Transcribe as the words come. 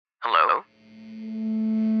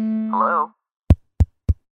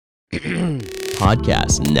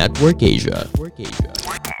Podcast Network Asia.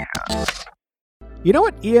 You know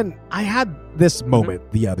what, Ian? I had this moment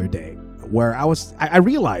the other day where I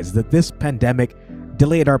realized that this pandemic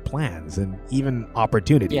delayed our plans and even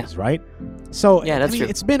opportunities, right? So, Yeah, that's true.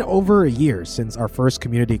 it's been over a year since our first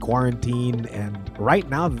community quarantine, and right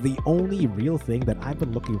now, the only real thing that I've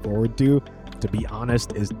been looking forward to be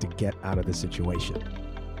honest, is to get out of this situation.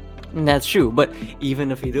 That's true, but even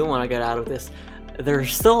if we do want to get out of this,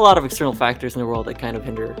 there's still a lot of external factors in the world that kind of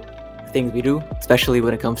hinder things we do, especially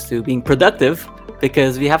when it comes to being productive,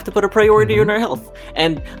 because we have to put a priority on our health.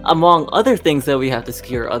 And among other things that we have to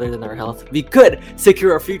secure other than our health, we could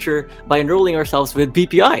secure our future by enrolling ourselves with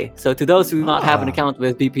BPI. So to those who do not have an account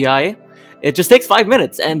with BPI, it just takes 5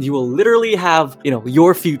 minutes and you will literally have,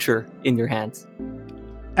 your future in your hands.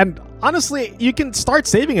 And honestly, you can start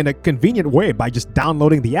saving in a convenient way by just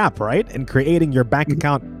downloading the app, right? And creating your bank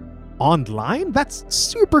account online. That's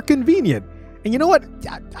super convenient. And you know what?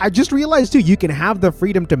 I just realized too, you can have the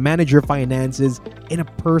freedom to manage your finances in a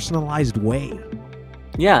personalized way.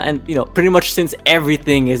 Yeah, and pretty much since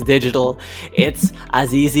everything is digital, it's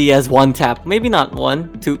as easy as one tap. Maybe not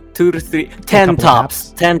one, two to three, 10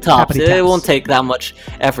 tops. 10 tops. Tappity It taps. won't take that much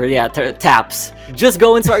effort. Yeah, taps. Just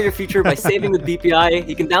go and start your future by saving with BPI.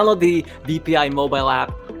 You can download the BPI mobile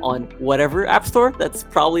app on whatever app store. That's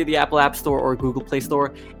probably the Apple App Store or Google Play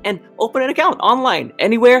Store. And open an account online,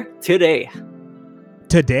 anywhere, today.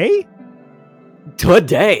 Today?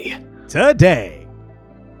 Today. Today.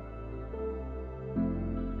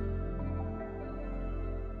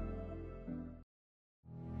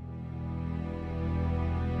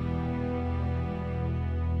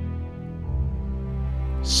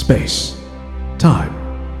 Space, time,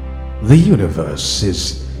 the universe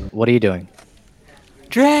is... What are you doing?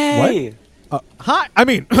 Dre! Hi, I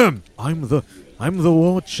mean, I'm the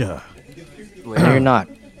Watcher. No, you're not.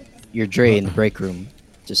 You're Dre in the break room,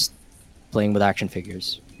 just playing with action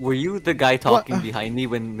figures. Were you the guy talking behind me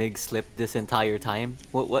when Mig slipped this entire time?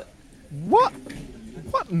 What? What?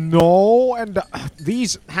 No, and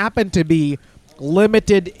these happen to be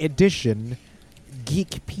limited edition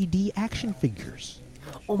Geek PD action figures.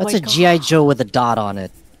 Oh That's my a God. G.I. Joe with a dot on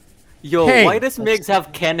it. Yo, Hey. why does Migs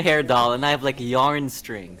have Ken hair doll and I have like yarn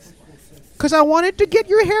strings? Because I wanted to get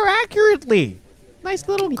your hair accurately. Nice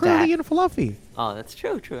little me curly that. and fluffy. Oh, that's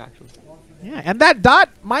true actually. Yeah, and that dot,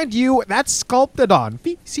 mind you, that's sculpted on.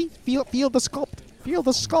 Feel the sculpt. Feel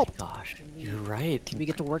the sculpt. Gosh, you're right. Can we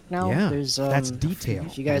get to work now? Yeah, There's, that's detail.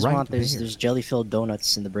 If you guys right want, there's there. jelly-filled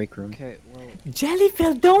donuts in the break room. Okay, well,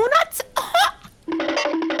 Jelly-filled donuts?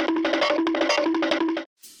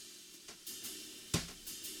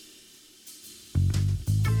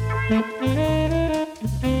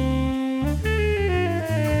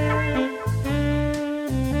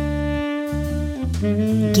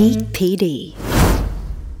 Geek PD.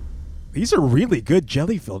 These are really good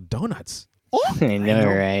jelly-filled donuts. I know,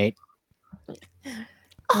 right?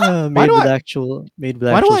 Why Made do with I- actual Why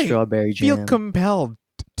do I strawberry feel jam. compelled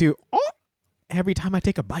to every time I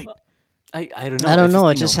take a bite? I don't know. I don't it's know.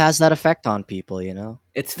 It you just has that effect on people, you know.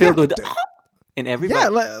 It's filled Yeah, with in every Yeah,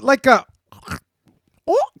 bite. like a...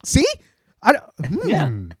 See?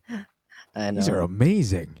 Yeah. I know. These are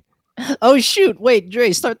amazing. Oh shoot! Wait,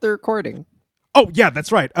 Dre, start the recording. Oh, yeah,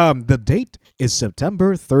 that's right. The date is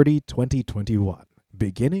September 30, 2021.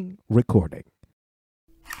 Beginning recording.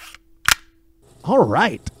 All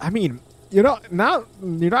right. I mean, now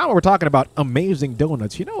we're talking about amazing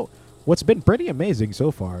donuts. What's been pretty amazing so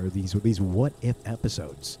far are these what if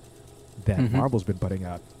episodes that Marvel's been putting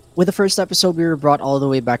out. With the first episode, we were brought all the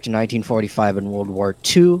way back to 1945 and World War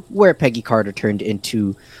II, where Peggy Carter turned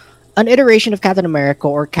into an iteration of Captain America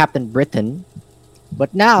or Captain Britain.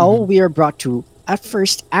 But now we are brought to, at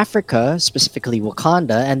first, Africa, specifically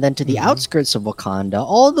Wakanda, and then to the outskirts of Wakanda,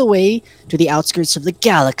 all the way to the outskirts of the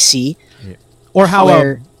galaxy, Or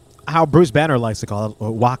Where- how Bruce Banner likes to call it,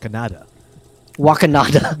 Wakanada.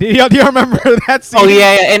 Wakanda. Do you remember that scene? Oh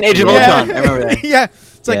yeah, and Age of Yeah. Ultron. I remember that. Yeah.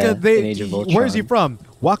 It's like Yeah, they. in Age of Where's he Ultron. from?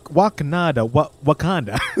 Wakanada.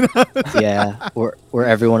 Wakanda. Yeah, where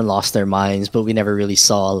everyone lost their minds, but we never really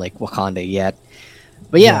saw like Wakanda yet.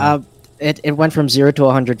 But yeah, it went from 0 to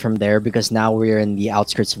 100 from there, because now we're in the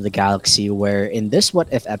outskirts of the galaxy, where in this What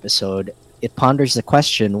If episode, it ponders the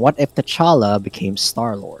question: what if T'Challa became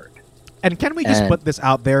Star-Lord? And can we just And- put this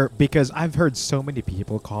out there, because I've heard so many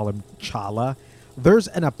people call him Chala. There's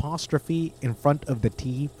an apostrophe in front of the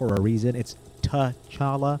T for a reason. It's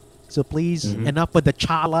T'Challa. So please, enough with the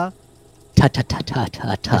Chala.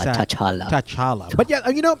 T'Challa. T'Challa. But yeah,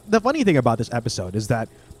 the funny thing about this episode is that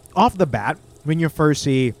off the bat, when you first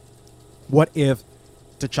see what if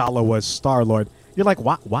T'Challa was Star-Lord, you're like,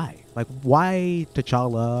 why? Like, why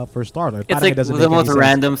T'Challa for Star-Lord? It's Parang like it doesn't the make any most sense.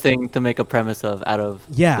 random thing to make a premise of out of.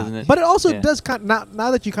 Yeah, doesn't it? but it also Yeah. does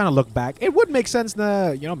now that you kind of look back, it would make sense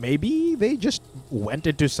that maybe they just went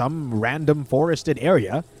into some random forested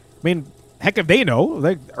area. I mean, heck, if they know,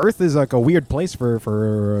 like Earth is like a weird place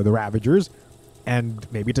for the Ravagers, and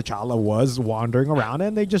maybe T'Challa was wandering around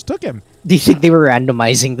and they just took him. Do you think they were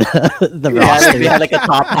randomizing the Yeah, roster? they had like a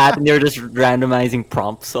top hat and they were just randomizing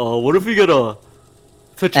prompts. So what if we get a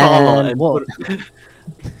T'Challa And what-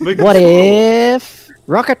 make it What so- if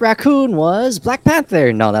Rocket Raccoon was Black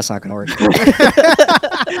Panther? No, that's not gonna work.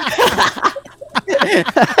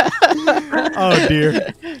 Oh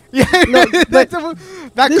dear. Yeah, but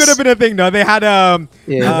that could this- have been a thing. No, they had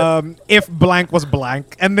Yeah. if blank was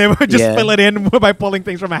blank, and they would just Yeah. fill it in by pulling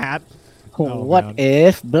things from a hat. Oh, What man.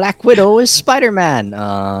 if Black Widow is Spider-Man?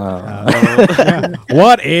 Yeah.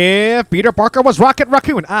 What if Peter Parker was Rocket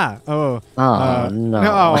Raccoon? Oh,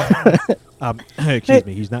 no. no. Excuse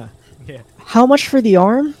me, he's not. Yeah. How much for the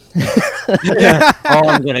arm? Oh,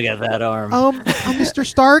 I'm gonna get that arm. Mr.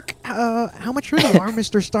 Stark. How much for the arm,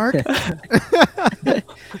 Mr. Stark?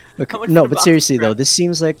 How much No, for but box seriously scratch? though, this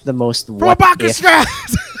seems like the most From a what box of if.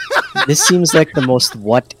 scraps. This seems like the most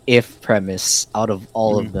what if premise out of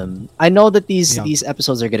all of them. I know that Yeah. these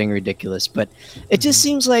episodes are getting ridiculous, but it just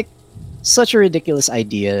seems like such a ridiculous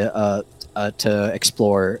idea to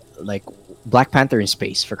explore like Black Panther in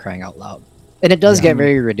space, for crying out loud. And it does Yeah. get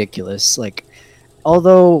very ridiculous. Like,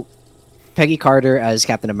 although Peggy Carter as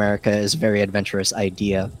Captain America is a very adventurous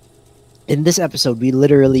idea, in this episode we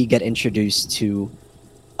literally get introduced to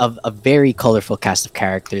a very colorful cast of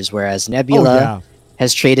characters, whereas Nebula Oh, yeah.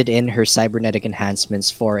 has traded in her cybernetic enhancements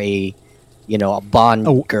for a Bond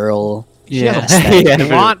Oh. girl. She Yeah. has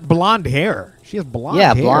Yeah. blonde hair. She has blonde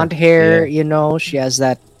Yeah, hair. blonde hair. Yeah. She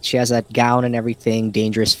has that gown and everything,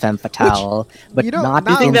 dangerous femme fatale, but you know, not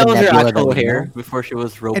now- I think in that the was her Nebula actual that we hair know. before she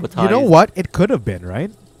was And robotized. you know what? It could have been, right?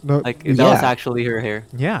 No, Like that was Yeah. actually her hair.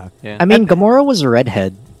 yeah. Yeah. I mean, Gamora was a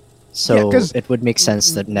redhead, so Yeah, 'cause it would make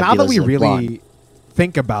sense that Now Nebula that we really blonde.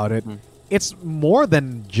 think about it, Mhm. it's more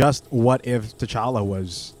than just what if T'Challa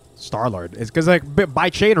was Star-Lord. It's because like by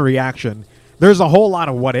chain reaction, there's a whole lot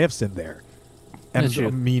of what ifs in there. And That's true.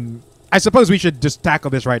 I mean, I suppose we should just tackle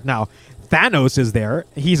this right now. Thanos is there.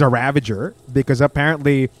 He's a Ravager because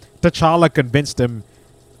apparently T'Challa convinced him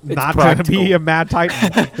It's not to practical. be a Mad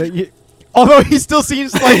Titan. Although he still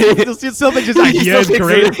seems like he still thinks his He idea still is thinks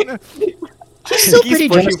great. He's still He's pretty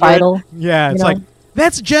pushing for it. genocidal. Yeah, it's You like know?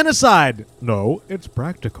 that's genocide. No, it's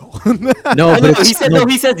practical. No, I but know, it's, he said no.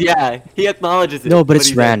 He says yeah. He acknowledges it. No, but it's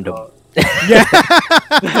he's like, random. oh. yeah.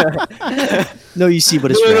 no, you see,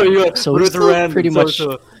 but it's No, random. you- So but he's it's still random, pretty so- much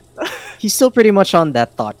so- he's still pretty much on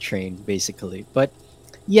that thought train, basically. But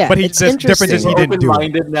yeah, But it's the difference is interesting. he didn't do it.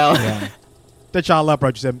 Open-minded now. Yeah. T'Challa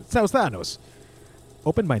approaches him. So Thanos.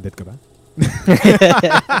 Open-minded ka ba?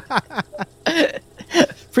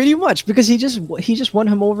 Pretty much because he just won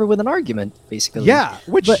him over with an argument, basically. Yeah,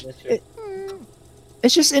 which But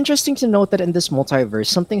it's just interesting to note that in this multiverse,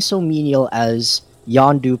 something so menial as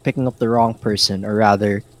Yondu picking up the wrong person, or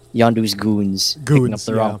rather, Yondu's goons picking up Goons,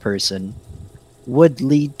 the yeah. wrong person, would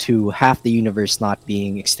lead to half the universe not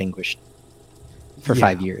being extinguished for Yeah.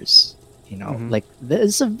 5 years. Mhm. Like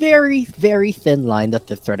there's a very, very thin line that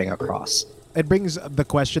they're threading across. it brings the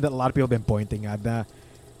question that a lot of people have been pointing at.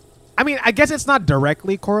 I mean, I guess it's not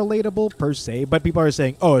directly correlatable per se, but people are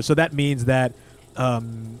saying, "Oh, so that means that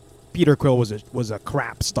Peter Quill was a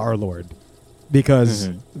crap Star Lord because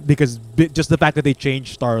just the fact that they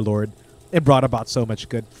changed Star Lord, it brought about so much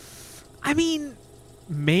good." I mean,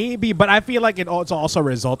 maybe, but I feel like it's also a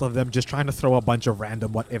result of them just trying to throw a bunch of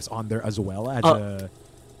random what ifs on there as well.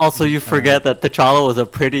 Also, you forget that T'Challa was a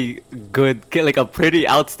pretty good kid, like a pretty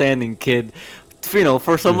outstanding kid.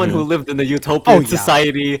 For someone who lived in the utopian Oh, yeah.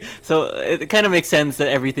 society, so it kind of makes sense that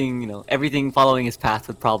everything following his path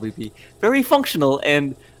would probably be very functional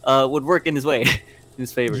and would work in his way, in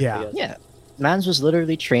his favor. I Yeah. guess. Yeah, Mans was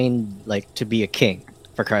literally trained like to be a king,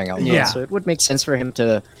 for crying out loud. Yeah. So it would make sense for him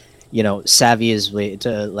to, savvy his way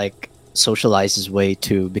to like socialize his way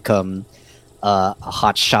to become a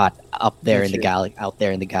hot shot up there That's in the out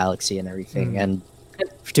there in the galaxy and everything, Mm. and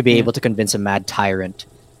to be Yeah. able to convince a mad tyrant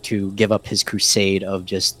to give up his crusade of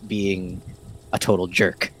just being a total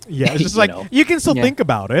jerk. Yeah, it's just You like know? you can still Yeah. think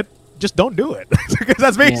about it, just don't do it, because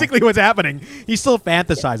that's basically what's happening. He still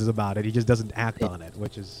fantasizes about it, he just doesn't act on it,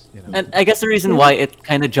 which is And I guess the reason why it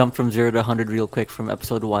kind of jumped from 0 to 100 real quick from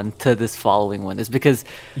episode 1 to this following one is because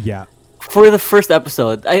yeah, for the first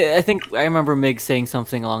episode, I think I remember Mig saying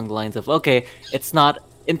something along the lines of, okay, it's not,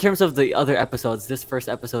 in terms of the other episodes, this first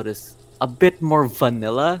episode is a bit more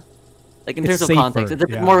vanilla Like in It's terms of context, safer, it's a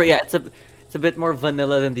bit yeah. more. Yeah, it's a bit more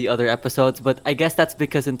vanilla than the other episodes. But I guess that's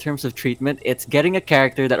because in terms of treatment, it's getting a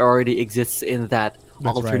character that already exists in that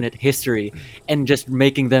That's alternate history and just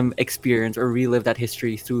making them experience or relive that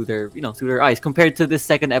history through their through their eyes. Compared to this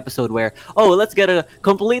second episode where let's get a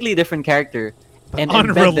completely different character and embed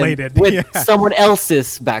them Unrelated, with yeah. someone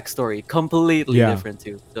else's backstory, completely Yeah. different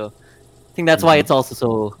too. So I think that's why it's also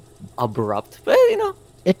so abrupt. But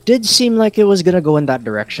It did seem like it was gonna go in that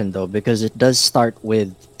direction though, because it does start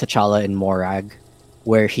with T'Challa in Morag,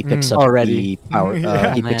 where he picks up Already. the power.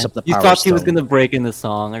 Yeah. He picks man. up the You power. thought he was Stone. gonna break in the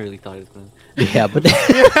song. I really thought he was gonna. Yeah, but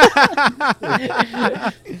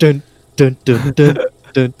dun dun dun dun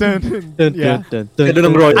dun dun Yeah. dun dun.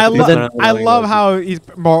 Dun, dun. I, He's lo- not I annoying, love though. how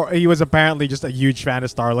he was apparently just a huge fan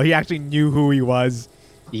of Star-Lord. He actually knew who he was.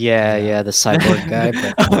 Yeah, the cyborg guy.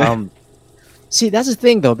 But, see, that's the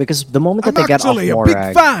thing though, because the moment that I'm they get off actually a big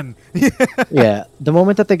Morag, fan. yeah, the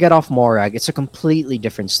moment that they get off Morag, it's a completely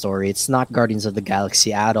different story. It's not Guardians of the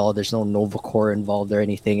Galaxy at all. There's no Nova Corps involved or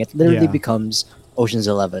anything. It literally Yeah. becomes Ocean's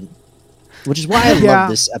 11, which is why I Yeah. love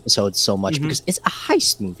this episode so much Mhm. because it's a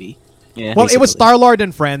heist movie. Yeah. Well, it was Basically. Star-Lord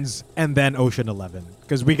and Friends, and then Ocean 11,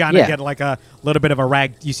 because we kind of Yeah. get like a little bit of a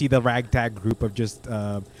you see the ragtag group of just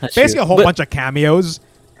That's basically true. a whole But- bunch of cameos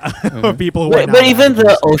of people who are But now even the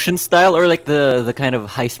Avengers. ocean style, or like the kind of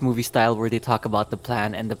heist movie style where they talk about the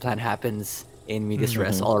plan and the plan happens in medias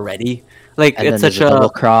res already, like And it's then such there's a double a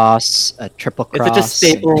cross, a triple it's cross. such a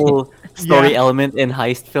staple story Yeah. element in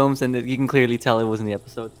heist films, and you can clearly tell it was in the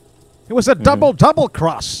episode. It was a double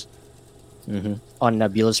cross. On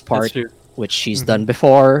Nebula's part, true. which she's done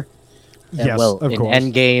before. Yes, Well, of in course.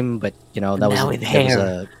 Endgame, but that Now was, with that was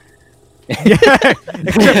hair. Yeah,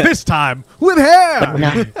 except this time with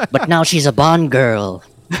hair. but now she's a Bond girl,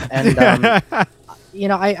 and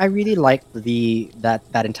I really like that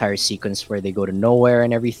entire sequence where they go to nowhere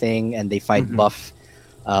and everything, and they fight Buff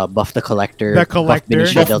the Collector, The Buff Collector.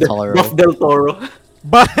 Benicio del Toro. Buff Del Toro.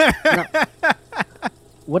 But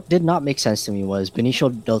What did not make sense to me was Benicio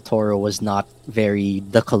del Toro was not very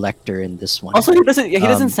the Collector in this one. Also, he doesn't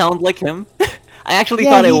Um, sound like him. I actually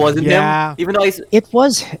yeah, thought it he- wasn't Yeah. him, even though It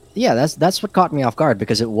was, yeah. That's what caught me off guard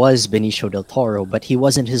because it was Benicio del Toro, but he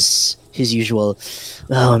wasn't his usual,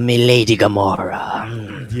 oh, Milady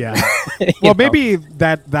Gamora. yeah, You well, know? maybe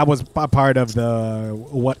that was a part of the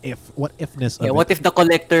what ifness of yeah, it. what if the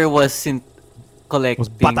collector was collecting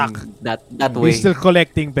batak. that way? He's still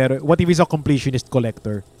collecting, pero what if he's a completionist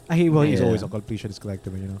collector? He's Yeah. always a completionist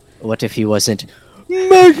collector, What if he wasn't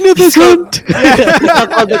magnificent? It's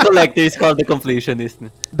not called the collector, it's called the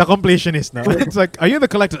completionist. The completionist now. It's like, are you the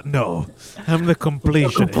collector? No, I'm the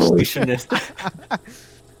completionist. Completionist.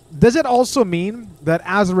 Does it also mean that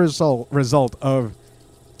as a result of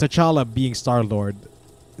T'Challa being Star-Lord,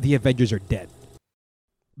 the Avengers are dead?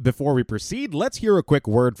 Before we proceed, let's hear a quick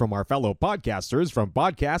word from our fellow podcasters from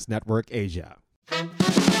Podcast Network Asia.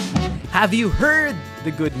 Have you heard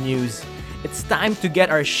the good news? It's time to get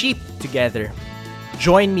our sheep together.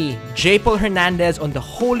 Join me, J. Paul Hernandez, on the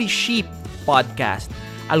Holy Sheep podcast.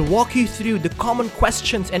 I'll walk you through the common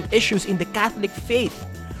questions and issues in the Catholic faith.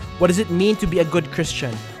 What does it mean to be a good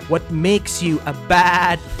Christian? What makes you a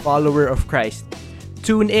bad follower of Christ?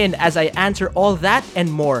 Tune in as I answer all that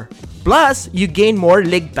and more. Plus, you gain more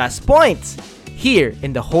Ligtas points here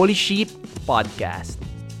in the Holy Sheep podcast.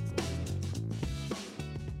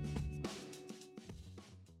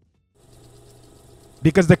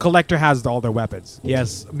 Because the collector has all their weapons. He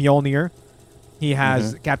has Mjolnir. He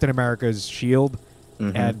has Captain America's shield.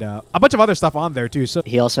 And a bunch of other stuff on there, too. So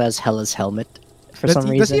He also has Hela's helmet for does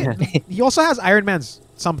some he, does reason. he also has Iron Man's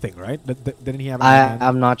something, right? Didn't he have Iron Man?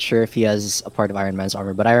 I'm not sure if he has a part of Iron Man's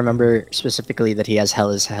armor, but I remember specifically that he has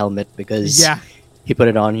Hela's helmet because Yeah. he put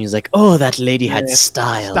it on and he's like, oh, that lady had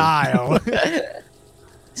style. Style.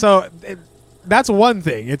 So that's one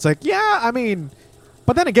thing. It's like, yeah, I mean,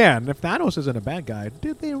 but then again, if Thanos isn't a bad guy,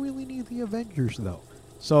 did they really need the Avengers though?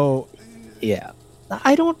 So Yeah.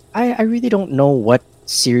 I really don't know what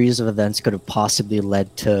series of events could have possibly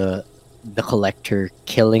led to the Collector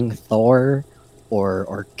killing Thor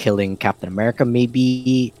or killing Captain America.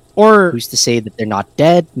 Maybe, or who's to say that they're not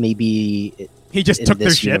dead? Maybe he just in took their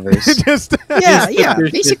this shit. universe. Just yeah, yeah, their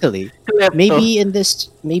shit. basically. Maybe in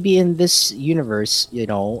this universe,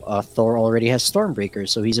 Thor already has Stormbreaker,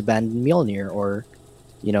 so he's abandoned Mjolnir, or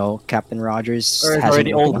Captain Rogers Or is hasn't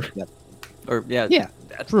already woken old. up yet. Or yeah, Yeah.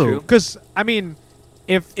 that's True, true. because I mean,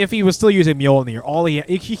 if he was still using Mjolnir,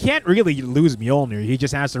 he can't really lose Mjolnir. He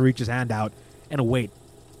just has to reach his hand out and wait.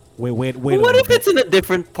 a What little if bit. it's in a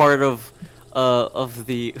different part of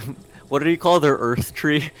the what do you call their Earth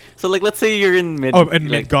tree? So like, let's say you're in in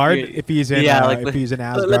Midgard? If he's in yeah, like if he's in so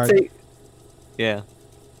Asgard, let's say Yeah.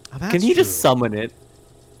 Oh, that's Can he just true. summon it?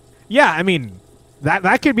 Yeah, I mean,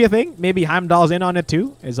 that could be a thing. Maybe Heimdall's in on it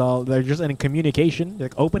too. Is all they're just in communication.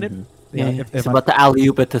 Like open it. Yeah, if it's I- about the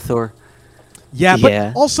alley-oop it to Thor. yeah, but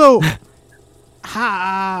Yeah. also,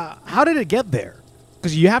 how did it get there?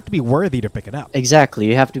 Because you have to be worthy to pick it up. Exactly,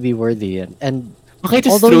 you have to be worthy, and Okay,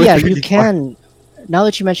 just although throw it yeah, really you far. can. Now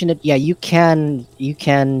that you mention it, yeah, you can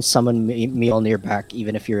summon Mjolnir back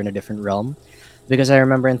even if you're in a different realm, because I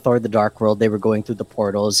remember in Thor: The Dark World they were going through the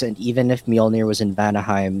portals, and even if Mjolnir was in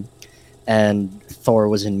Vanaheim, and Thor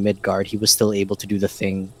was in Midgard, he was still able to do the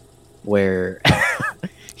thing where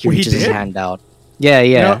he Well, he reaches his did? hand out. Yeah,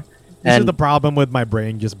 yeah. You know, this is And- the problem with my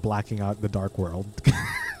brain just blacking out the dark world.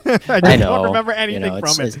 I just I know. don't remember anything you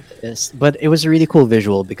know, from it. but it was a really cool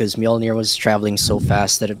visual because Mjolnir was traveling so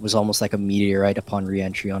fast that it was almost like a meteorite upon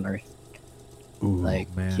re-entry on Earth.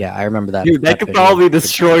 Like, man. yeah, I remember that. Dude, that could visual. probably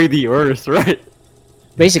destroy the Earth, right?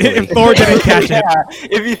 Basically. If Thor didn't catch it. Yeah,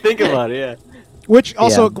 if you think about it, yeah. Which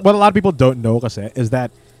also, Yeah. what a lot of people don't know, kasi, is that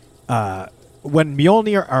when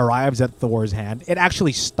Mjolnir arrives at Thor's hand, it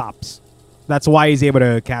actually stops. That's why he's able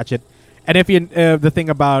to catch it. And if you, the thing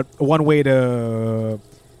about one way to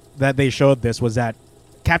that they showed this was that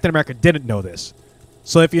Captain America didn't know this.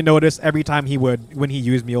 So if you notice, every time when he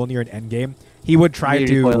used Mjolnir in Endgame, he would try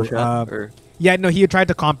Maybe recoil to, shot, or- yeah, no, he tried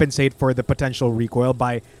to compensate for the potential recoil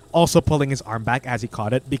by also pulling his arm back as he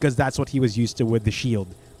caught it, because that's what he was used to with the shield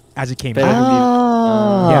as it came Pero- out.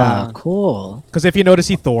 Ah, Yeah. cool. Because if you notice,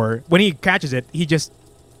 Thor, when he catches it, he just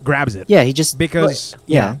grabs it. Yeah, he just Because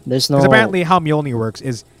yeah. There's no. because apparently how Mjolnir works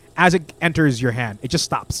is as it enters your hand, it just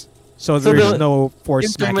stops. So So there's the no force.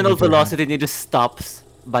 In smacking terminal into your hand. velocity, and it just stops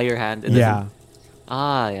by your hand. It Yeah, doesn't-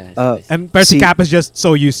 Ah, yeah. I see, Uh, I see. and Percy See- Cap is just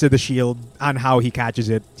so used to the shield and how he catches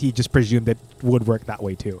it, he just presumed it would work that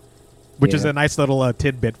way too, which is Yeah. a nice little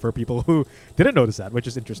tidbit for people who didn't notice that, which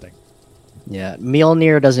is interesting. Yeah,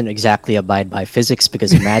 Mjolnir doesn't exactly abide by physics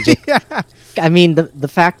because of magic. Yeah, I mean, the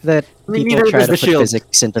fact that I mean, people neither try does to the put shield.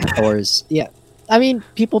 physics into Thor's. Yeah, I mean,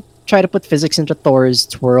 people try to put physics into Thor's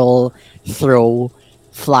twirl, throw,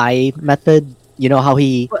 fly method. You know how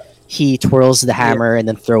he twirls the hammer and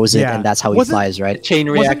then throws it, Yeah. and that's how he Wasn't- flies, right? Chain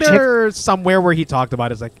wasn't reaction. there somewhere where he talked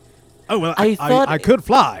about it's like, oh well, I thought- I could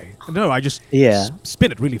fly. No, I just Yeah.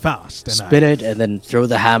 spin it really fast. And Spin it and then throw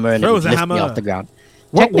the hammer and Throws it the lift me hammer. off the ground.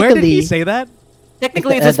 Where did he Technically- say that?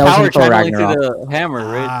 Technically, it's That his was in power Thor channeling to Ragnarok. the hammer,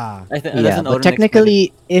 right? Ah. I think Yeah, that's an but Odin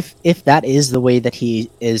technically, if that is the way that he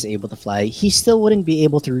is able to fly, he still wouldn't be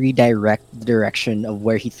able to redirect the direction of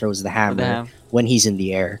where he throws the hammer ham. when he's in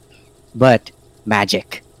the air. But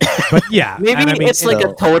magic. But yeah, Maybe and I mean, it's like a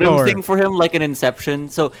so- totem Thor. thing for him, like an Inception.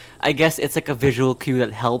 So I guess it's like a visual cue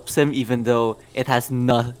that helps him, even though it has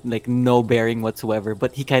no bearing whatsoever.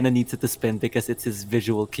 But he kind of needs it to spin because it's his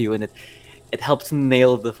visual cue, and it helps him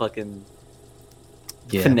nail the fucking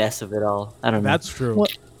Yeah. finesse of it all. I don't know. that's true. Well,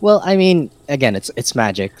 well, I mean, again, it's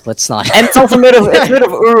magic. Let's not. And it's also made of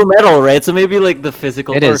Uru metal, right? So maybe like the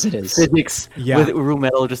physical It or is, it is. physics Yeah. with Uru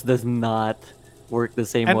metal just does not work the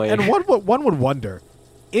same way. And one would wonder,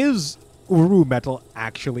 is Uru metal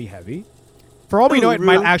actually heavy? For all we know, it Uru?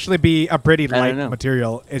 might actually be a pretty don't light know.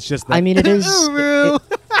 material. It's just that I mean, it is. Uru.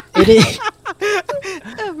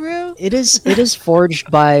 It is. It is forged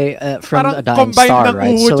by from Parang a dying combine star, ng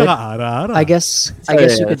right? Uru So tsaka it, Arara. I guess Oh, you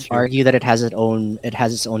yeah, could that's true. argue that it has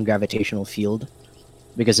its own gravitational field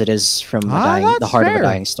because it is from the that's heart of fair. a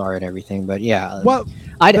dying star and everything. But yeah, Well,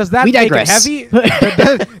 I, does that we make digress. it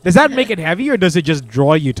heavy? does that make it heavy, or does it just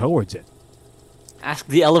draw you towards it? Ask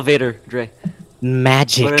the elevator, Dre.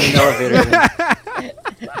 Magic. Put it in an elevator.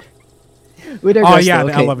 We Oh, digress, yeah, though.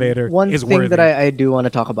 the Okay, elevator One is thing that worthy. I do want to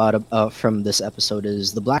talk about from this episode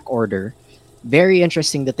is the Black Order. Very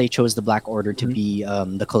interesting that they chose the Black Order to be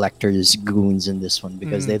the Collector's goons in this one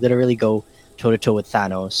because they literally go toe to toe with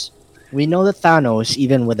Thanos. We know that Thanos,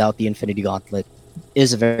 even without the Infinity Gauntlet,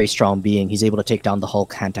 is a very strong being. He's able to take down the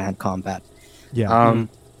Hulk hand-to-hand combat. Yeah.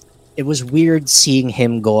 It was weird seeing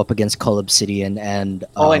him go up against Cull Obsidian and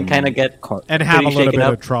And kind of get and have a pretty little shaken bit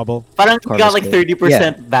up. of trouble. Parang he got like Corvus Glaive.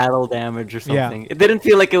 30% battle damage or Yeah. something. It didn't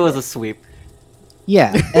feel like it was a sweep.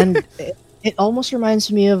 Yeah, and it almost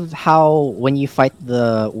reminds me of how when you fight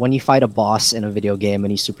a boss in a video game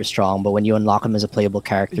and he's super strong, but when you unlock him as a playable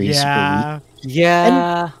character, he's super Yeah.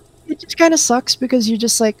 Yeah. weak. It just kind of sucks because you're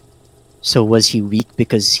just like, so was he weak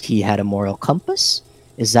because he had a moral compass?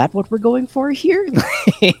 Is that what we're going for here?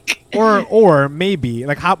 Like, or maybe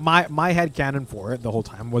like how my head canon for it the whole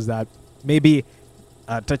time was that maybe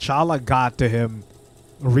T'Challa got to him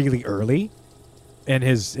really early in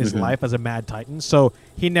his life as a Mad Titan, so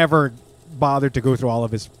he never bother to go through all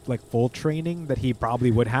of his like full training that he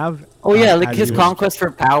probably would have. Oh yeah, like as his he was- conquest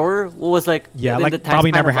for power was like Yeah, in like, the time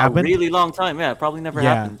probably span never of happened. A really long time. Yeah, probably never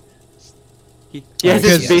Yeah. happened. He has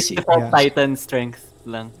his Because- base default yeah. Titan strength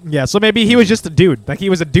lang. Yeah, so maybe he was just a dude. Like he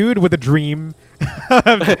was a dude with a dream.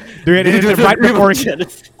 Doing it right before he,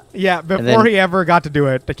 yeah, before then- he ever got to do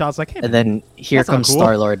it. T'Challa's like, hey, And then here That's not comes cool.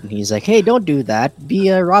 Star Lord, and he's like, "Hey, don't do that. Be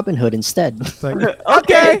a Robin Hood instead." it's like,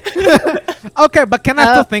 okay, okay, but can I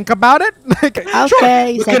still think about it? Like,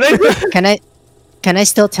 Okay. He's Can like, can I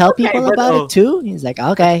still tell people but, about oh. it too? He's like,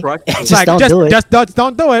 okay. Right. It's Just like, don't do it. Just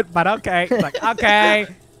don't do it. But okay, it's like okay.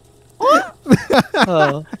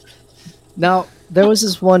 Oh. Now, there was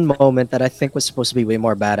this one moment that I think was supposed to be way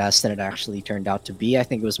more badass than it actually turned out to be. I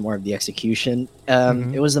think it was more of the execution.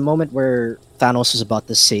 Mhm. It was the moment where Thanos was about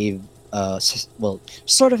to save,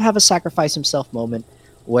 sort of have a sacrifice himself moment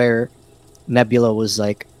where Nebula was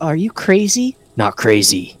like, "Are you crazy? Not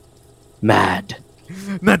crazy, mad."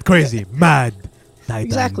 Not crazy, mad. Titan.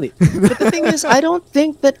 Exactly. But the thing is, I don't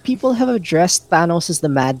think that people have addressed Thanos as the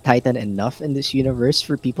Mad Titan enough in this universe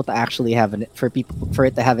for people to actually have for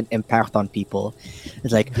it to have an impact on people.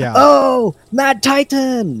 It's like, Yeah. oh, Mad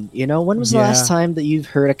Titan. You know, when was the last Yeah. time that you've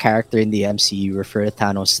heard a character in the MCU refer to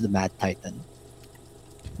Thanos as the Mad Titan?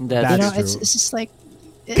 That's You That's know, true. it's just like.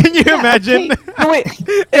 Can you yeah, imagine okay. No, wait.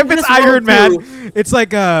 if it's this Iron world Man? too- It's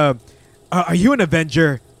like, are you an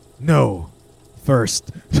Avenger? No,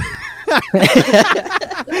 first.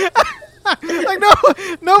 Like no,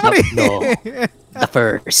 nobody. No. The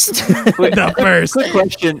first. Wait, The first. Quick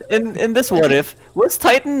question: in this what if, was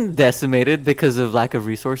Titan decimated because of lack of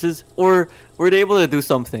resources, or were they able to do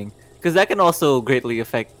something? Because that can also greatly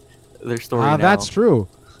affect their story. now. That's true.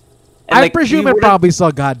 And, I like, presume he it wouldn't- probably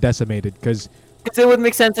still got decimated because 'cause it would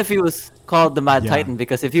make sense if he was called the Mad Yeah. Titan,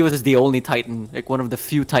 because if he was the only Titan, like one of the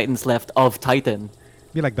few Titans left of Titan,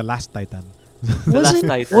 be like the last Titan. the last wasn't,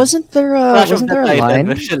 Titan. wasn't there Clash of wasn't the there a Titan,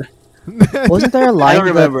 line? Wasn't there a line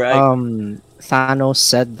remember, that Thanos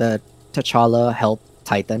said that T'Challa helped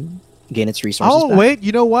Titan gain its resources Oh back? wait,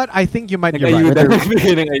 you know what? I think you might Like be right. Ayuda, Right.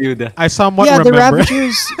 beginning Ayuda. I somewhat Yeah, the remember.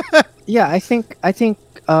 Ravagers. Yeah, I think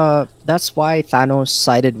that's why Thanos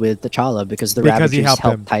sided with T'Challa because the Because he Ravagers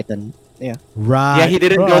helped him. Titan. Yeah, Right. Yeah, he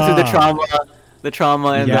didn't go through the Ah. trauma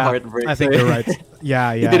and the Yeah, heartbreak. I think so- you're right.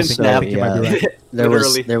 Yeah, yeah. I didn't think, snap. I think you might be Yeah. right.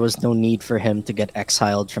 Literally. there was no need for him to get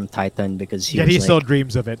exiled from Titan because he Yet was he like, still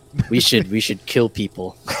dreams of it. we should kill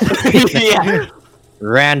people yeah, It's like,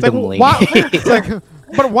 randomly. why? It's like,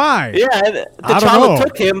 but why? yeah. I don't T'Challa know.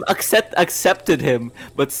 took him, accepted him,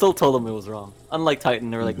 but still told him it was wrong. Unlike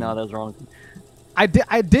Titan, they were like, "No, that was wrong." I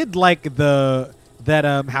did like that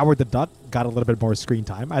Howard the Duck got a little bit more screen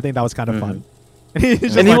time. I think that was kind of fun. And he's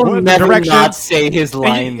just And he like, will what, never direction? not say his And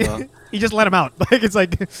line. you- though. you just let him out. Like it's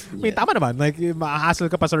like, I mean, Yeah. tama naman. Like hassle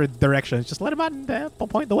ka pa sa directions. Just let him out and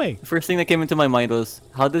point the way. The first thing that came into my mind was,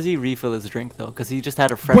 how does he refill his drink though? Because he just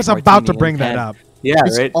had a fresh. Was about to martini bring in that can. up. Yeah,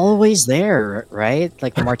 It's right. always there, right?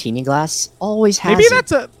 Like the martini glass always has Maybe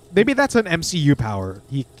it. maybe that's an MCU power.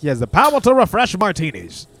 He has the power to refresh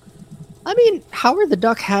martinis. I mean, Howard the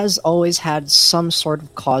Duck has always had some sort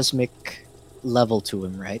of cosmic level to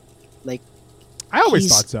him, right? Like, I always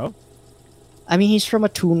He's- thought so. I mean, he's from a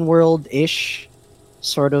Toon World-ish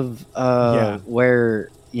sort of, Yeah. where,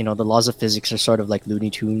 you know, the laws of physics are sort of like Looney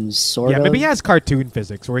Tunes, sort Yeah, of. maybe he has cartoon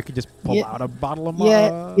physics where he could just pull Yeah. out a bottle of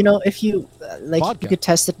Yeah, you know, if you, vodka. you could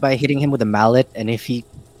test it by hitting him with a mallet, and if he,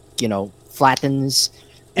 you know, flattens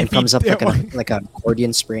and If he comes up d- like an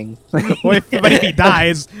accordion spring. but if he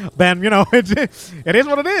dies, then you know it is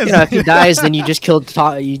what it is. You know, if he dies, then you just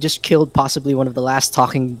killed possibly one of the last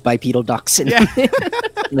talking bipedal ducks. In Yeah.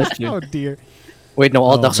 That's true. Oh dear. Wait, no,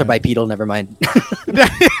 all Oh, ducks are man. bipedal. Never mind.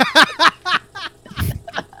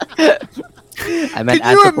 I meant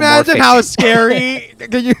Can you imagine anthropomorphic. how scary?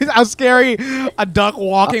 How scary a duck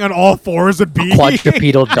walking on all fours would be?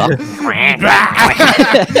 quadrupedal duck?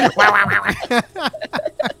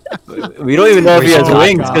 We don't even know if he has Oh my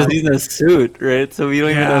wings God. because he's in a suit, right? So we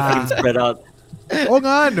don't even know if he Yeah. can spread out. Oh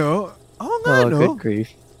nga no. Oh nga Oh, no. good grief.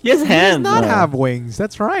 He has He does hands. not no. have wings.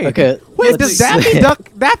 That's right. Okay, Wait, let's- does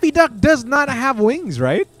Daffy Duck does not have wings,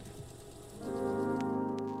 right?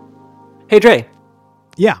 Hey Dre.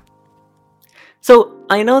 Yeah. So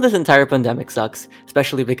I know this entire pandemic sucks,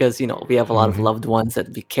 especially because we have a lot of loved ones that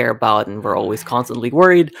we care about, and we're always constantly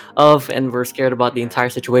worried of, and we're scared about the entire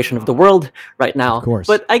situation of the world right now. Of course.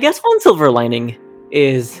 But I guess one silver lining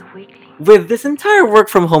is, with this entire work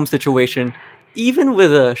from home situation, even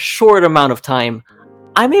with a short amount of time,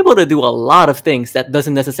 I'm able to do a lot of things that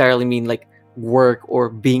doesn't necessarily mean like work or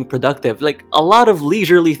being productive. Like a lot of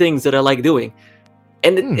leisurely things that I like doing.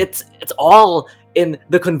 And it's all in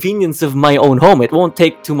the convenience of my own home. It won't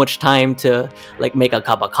take too much time to like make a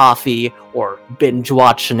cup of coffee or binge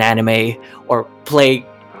watch an anime or play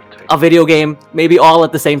a video game, maybe all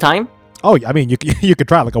at the same time. Oh, I mean, you could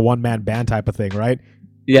try like a one-man band type of thing, right?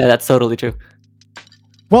 Yeah, that's totally true.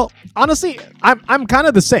 Well, honestly, I'm kind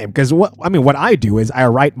of the same because what I do is I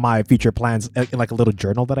write my future plans in like a little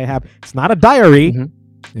journal that I have. It's not a diary;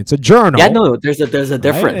 it's a journal. Yeah, no, there's a right?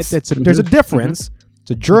 difference. There's a difference.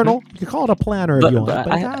 It's a journal. You can call it a planner if you want.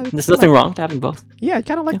 But there's nothing wrong to having both. Yeah,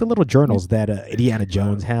 kind of like the little journals that Indiana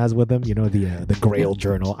Jones has with him. You know, the Grail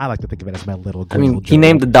journal. I like to think of it as my little I Grail mean, journal. he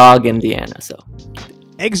named the dog Indiana, so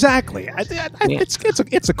Exactly.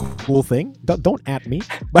 It's a cool thing. Don't at me.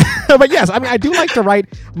 But yes, I mean I do like to write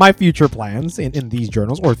my future plans in these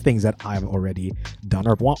journals or things that I've already done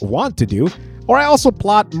or want to do. Or I also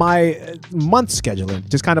plot my month scheduling,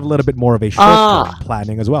 just kind of a little bit more of a short-term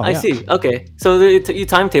planning as well. I see. Okay, so you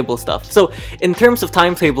timetable stuff. So in terms of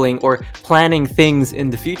timetabling or planning things in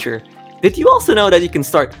the future, did you also know that you can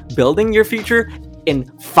start building your future in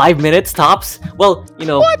 5 minutes tops? Well, you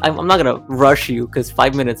know, I'm not gonna rush you because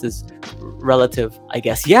 5 minutes is relative, I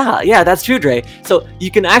guess. Yeah, that's true, Dre. So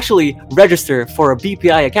you can actually register for a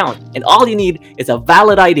BPI account, and all you need is a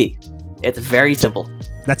valid ID. It's very simple.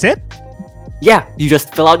 That's it? Yeah, you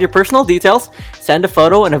just fill out your personal details, send a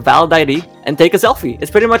photo and a valid ID, and take a selfie.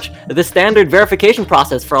 It's pretty much the standard verification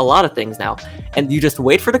process for a lot of things now. And you just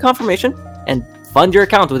wait for the confirmation and fund your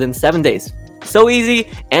account within 7 days. So easy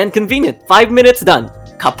and convenient. 5 minutes done.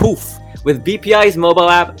 Kapoof. With BPI's mobile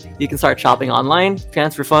app, you can start shopping online,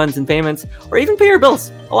 transfer funds and payments, or even pay your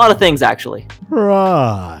bills. A lot of things, actually.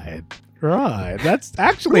 Right. That's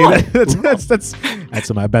actually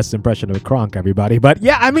that's my best impression of Kronk, everybody. But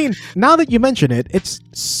yeah, I mean, now that you mention it, it's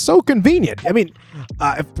so convenient. I mean,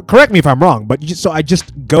 correct me if I'm wrong, but I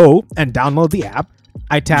just go and download the app.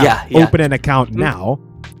 I tap open an account now,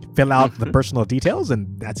 fill out the personal details,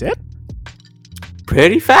 and that's it.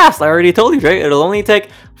 Pretty fast. I already told you, right? It'll only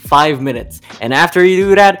take 5 minutes. And after you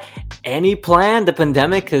do that, any plan the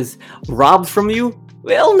pandemic has robbed from you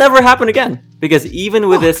will never happen again. Because even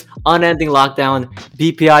with this unending lockdown,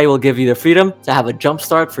 BPI will give you the freedom to have a jump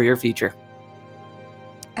start for your future.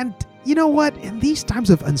 And you know what? In these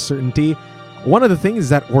times of uncertainty, one of the things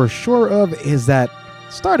that we're sure of is that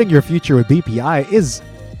starting your future with BPI is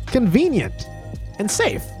convenient and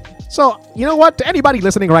safe. So, you know what? To anybody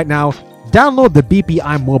listening right now, download the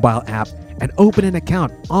BPI mobile app and open an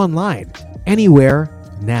account online, anywhere,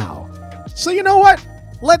 now. So you know what?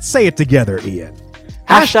 Let's say it together, Ian.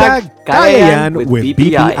 Hashtag Kayayan with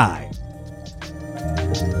BPI.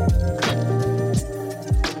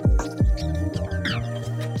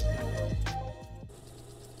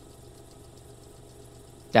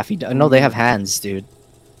 Daffy, no, they have hands, dude.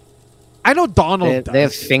 I know Donald does. They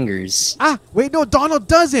have fingers. Wait, no, Donald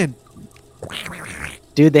doesn't.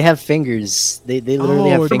 Dude, they have fingers. They literally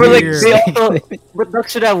have But fingers. but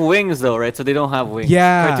ducks should have wings, though, right? So they don't have wings.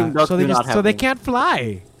 Yeah, Cartoon ducks do not have they wings. can't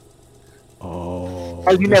fly. Oh,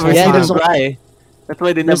 You never Yeah, see them there's fly. That's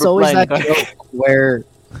why they There's never always fly. that joke where,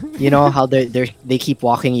 you know how they keep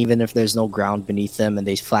walking even if there's no ground beneath them and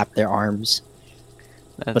they flap their arms,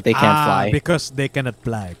 but they can't fly. because they cannot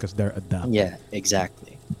fly because they're a duck. Yeah,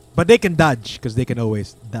 exactly. But they can dodge because they can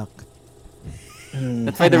always duck.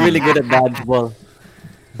 That's why they're really good at dodgeball.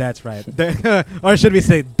 That's right. Or should we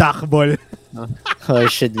say duck ball? Or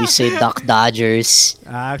should we say Duck Dodgers?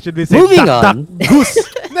 Should we say Moving duck, on. duck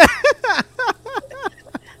goose?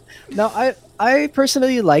 No, I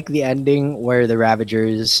personally like the ending where the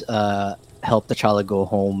Ravagers help T'Challa go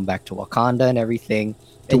home back to Wakanda and everything.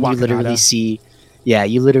 To And Wakanda.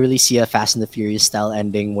 you literally see a Fast and the Furious style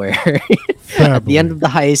ending where at the end of the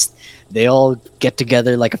heist, they all get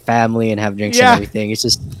together like a family and have drinks and everything. It's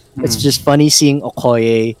just funny seeing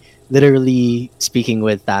Okoye literally speaking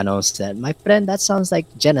with Thanos and my friend, that sounds like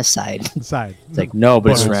genocide. It's like, no,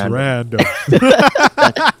 but it's random.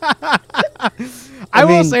 I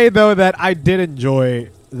will say though that I did enjoy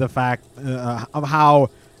the fact of how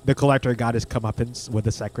the Collector got his comeuppance with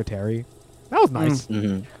the Secretary. That was nice.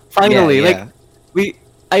 Mhm. Finally, Yeah, like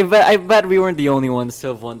I bet we weren't the only ones to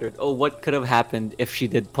have wondered, what could have happened if she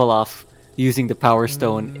did pull off using the Power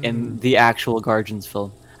Stone in the actual Guardians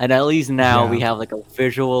film. And at least now we have like a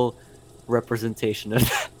visual representation of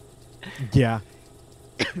that. Yeah.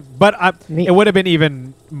 But it would have been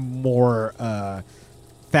even more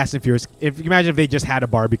Fast and Furious. If you imagine if they just had a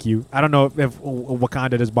barbecue. I don't know if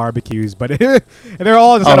Wakanda does barbecues, but they're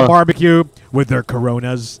all just at a barbecue with their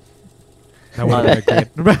Coronas. That would have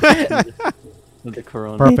been great. With the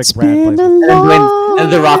Corona. Perfect brand placement.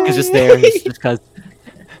 And The Rock is just there just because.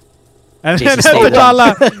 And then Jason Statham.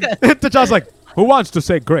 T'Challa's like, Who wants to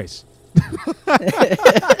say grace?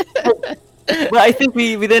 But I think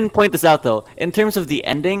we didn't point this out though. In terms of the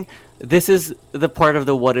ending, this is the part of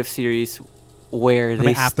the What If series where The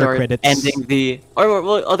they after start credits. ending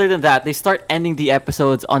well, other than that, they start ending the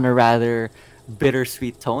episodes on a rather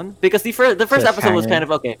bittersweet tone because the first episode was Cliffhanger. kind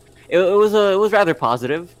of okay. It was rather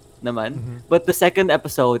positive, naman. But the second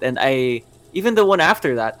episode and even the one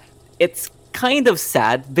after that, it's kind of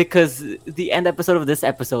sad because the end episode of this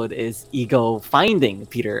episode is Ego finding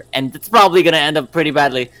Peter, and it's probably gonna end up pretty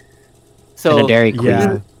badly. So And a Dairy Queen.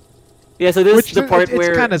 Yeah. yeah, so this Which is the part where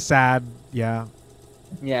it's kind of sad. Yeah.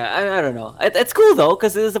 yeah, I don't know. It's cool though,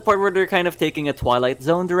 because this is the part where they're kind of taking a Twilight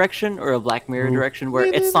Zone direction or a Black Mirror direction, where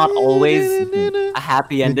it's not always a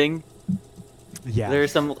happy ending. Yeah. There are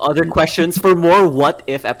some other questions for more what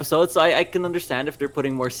if episodes. So I can understand if they're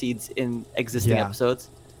putting more seeds in existing Yeah. episodes.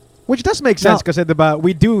 Which does make sense because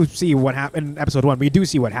we do see what happened in episode 1. We do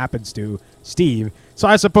see what happens to Steve. So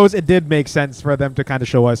I suppose it did make sense for them to kind of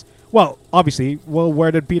show us, well, obviously,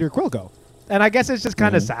 where did Peter Quill go? And I guess it's just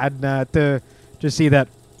kind of sad to just see that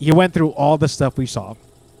he went through all the stuff we saw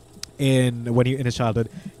in his childhood.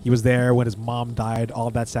 He was there when his mom died, all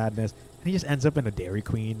that sadness. And he just ends up in a Dairy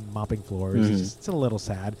Queen mopping floors. It's a little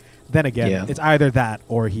sad. Then again, Yeah. it's either that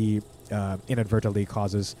or he inadvertently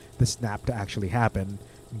causes the snap to actually happen.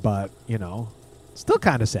 But, still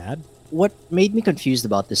kind of sad. What made me confused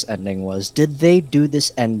about this ending was, did they do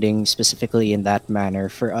this ending specifically in that manner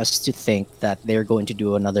for us to think that they're going to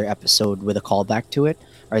do another episode with a callback to it?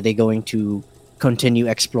 Are they going to continue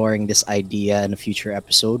exploring this idea in a future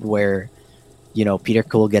episode where, Peter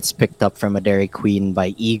Quill gets picked up from a Dairy Queen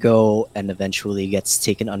by Ego and eventually gets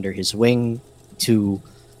taken under his wing to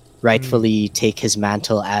rightfully take his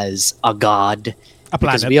mantle as a god? A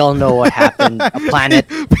Because planet. we all know what happened. A planet.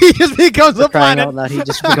 He just becomes a Crying planet. out loud, he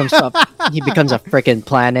just becomes a freaking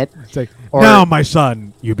planet. It's like, Or- now, my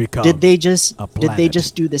son, you become. Did they just a did they planet.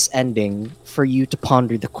 just do this ending for you to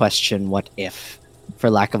ponder the question what if, for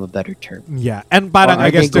lack of a better term? Yeah, and parang Or are I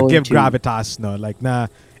guess they to going give to- gravitas, no, like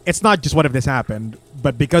it's not just what if this happened,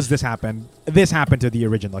 but because this happened to the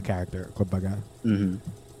original character, kumbaga.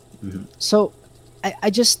 So, I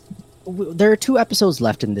just there are 2 episodes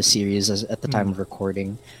left in this series at the time of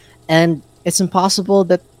recording, and it's impossible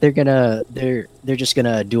that they're just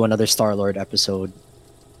gonna do another Star-Lord episode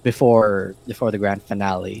before the grand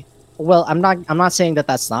finale. Well, I'm not saying that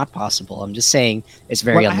that's not possible. I'm just saying it's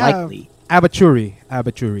very Well, I have- unlikely.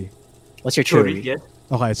 Abachuri. What's your Churi, theory? yeah.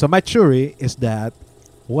 Okay, so my theory is that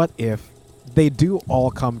what if they do all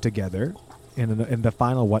come together in the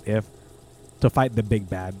final what if to fight the big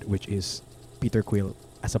bad, which is Peter Quill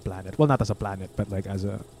as a planet. Well, not as a planet, but like as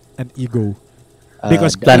an ego.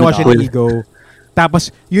 Because kinuha siya ng ego.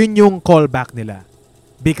 Tapos, yun yung callback nila.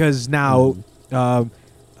 Because now,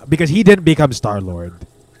 because he didn't become Star-Lord,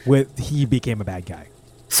 he became a bad guy.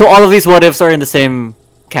 So all of these what ifs are in the same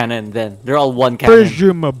canon. Then they're all one canon.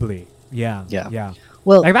 Presumably. Yeah. Yeah.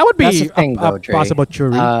 Well, Like, that would that's be the thing, a though, Dre. possible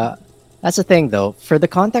theory. That's the thing, though. For the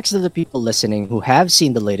context of the people listening who have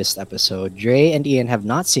seen the latest episode, Dre and Ian have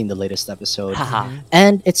not seen the latest episode, Haha.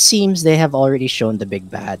 and it seems they have already shown the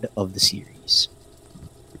big bad of the series.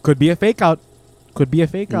 Could be a fake out.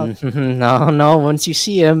 No. Once you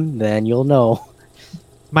see him, then you'll know.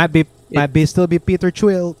 Might be still be Peter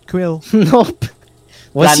Quill. Nope.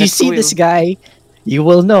 Once you Planet see Quill. this guy, you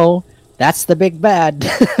will know that's the big bad.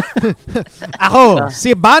 Ako,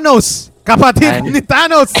 si Banos, kapatid And- ni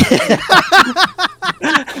Thanos.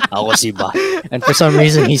 Ako si Ba. And for some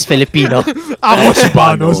reason, he's Filipino. Ako si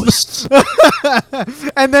Banos.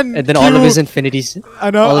 And then all of his Infinity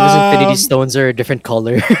Stones are a different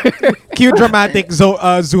color. cue dramatic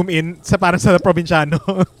zoom in para sa probinsyano.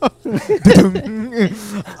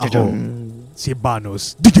 Ako, si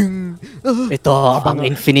Banos. Ito ang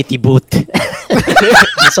Infinity Boot.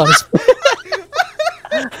 This song is-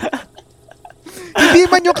 Hindi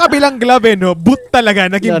man yung kabilang glove no. Boot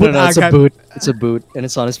talaga. Naging boot it's a agad. boot. It's a boot, and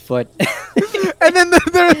it's on his foot. And then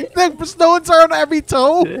the stones are on every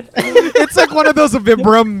toe. It's like one of those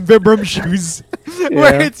Vibram shoes.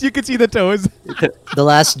 Where Yeah. you can see the toes. The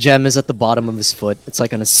last gem is at the bottom of his foot. It's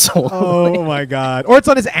like on his sole. Oh my god. Or it's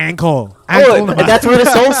on his ankle. Oh, Ankle naman. that's where the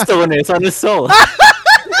soul stone is, on his soul.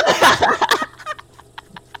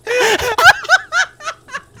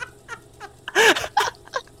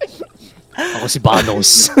 Ako si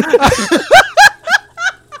Banos.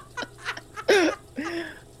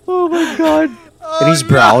 Oh my god. And he's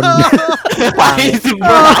brown. He's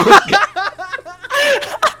brown.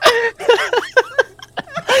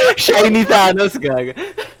 Shiny Thanos, gag.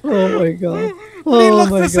 Oh my god. But he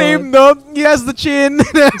looks the same though. He has the chin and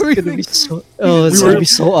It's gonna everything. be so. Oh, it's gonna be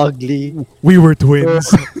so ugly. We were twins.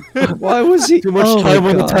 Why was he? Too much oh my time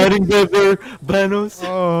on the God. tanning bed there, Banos.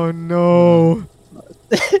 Oh no.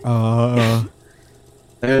 I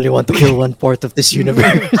only want to kill 1/4 of this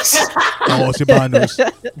universe. Oh, si Banos.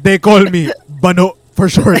 They call me Bano for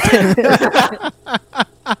short.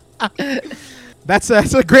 That's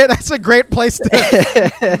a great place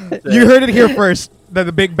to. You heard it here first.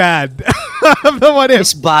 The big bad of the what if.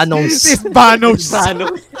 It's Banos. It's Banos.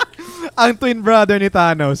 Banos. Ang twin brother ni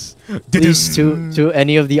Thanos. Please, to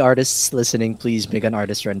any of the artists listening, please make an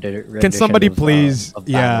artist rendition somebody of, please- of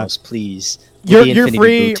yeah. Thanos, please. With You're the Infinity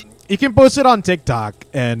free. Boot. You can post it on TikTok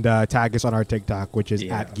and tag us on our TikTok, which is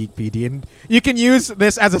Yeah. @GeekPD. And you can use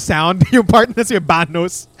this as a sound. Yung part na si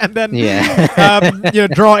Banos, and then Yeah.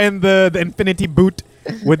 draw in the Infinity Boot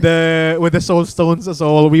with the Soul Stones as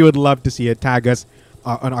well. We would love to see it. Tag us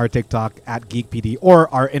on our TikTok @GeekPD or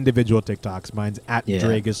our individual TikToks. Mine's Yeah.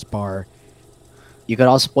 @Dragaspar. You can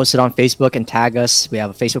also post it on Facebook and tag us. We have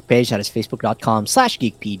a Facebook page that is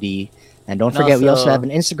facebook.com/geekpd. And don't forget, we also have an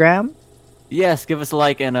Instagram. Yes, give us a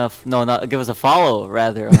like and give us a follow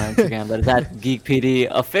rather on Instagram. That is @GeekPD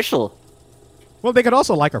official. Well, they could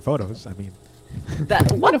also like our photos. I mean,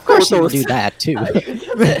 What Of course, you photos? do that too.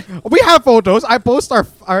 we have photos. I post our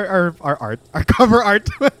art, our cover art.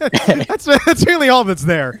 that's really all that's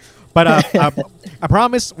there. But I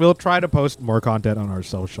promise we'll try to post more content on our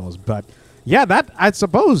socials. But yeah, that I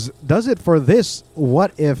suppose does it for this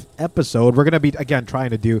What If episode. We're gonna be again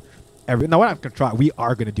trying to do we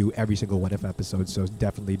are gonna do every single What If episode. So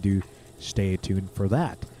definitely do stay tuned for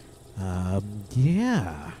that.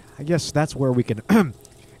 Yeah, I guess that's where we can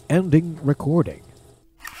ending recording.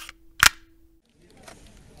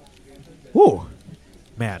 Ooh,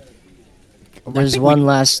 man. There's one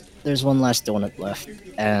last donut left,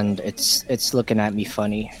 and it's looking at me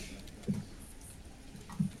funny.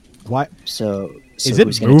 What? So Is it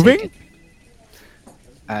who's gonna moving? take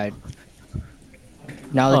it?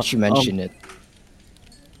 Now that you mention it.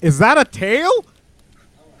 Is that a tail?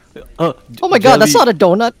 Oh my God, that's not a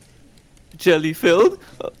donut. jelly filled.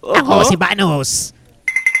 Ako si Banos.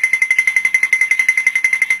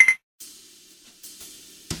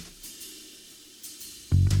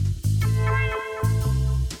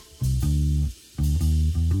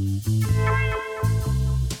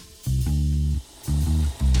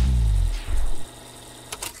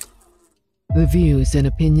 The views and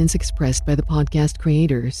opinions expressed by the podcast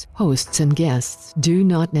creators, hosts, and guests do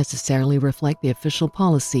not necessarily reflect the official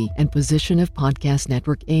policy and position of Podcast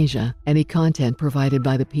Network Asia. Any content provided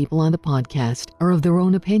by the people on the podcast are of their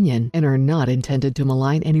own opinion and are not intended to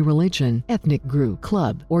malign any religion, ethnic group,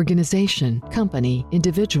 club, organization, company,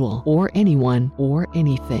 individual, or anyone or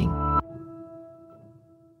anything.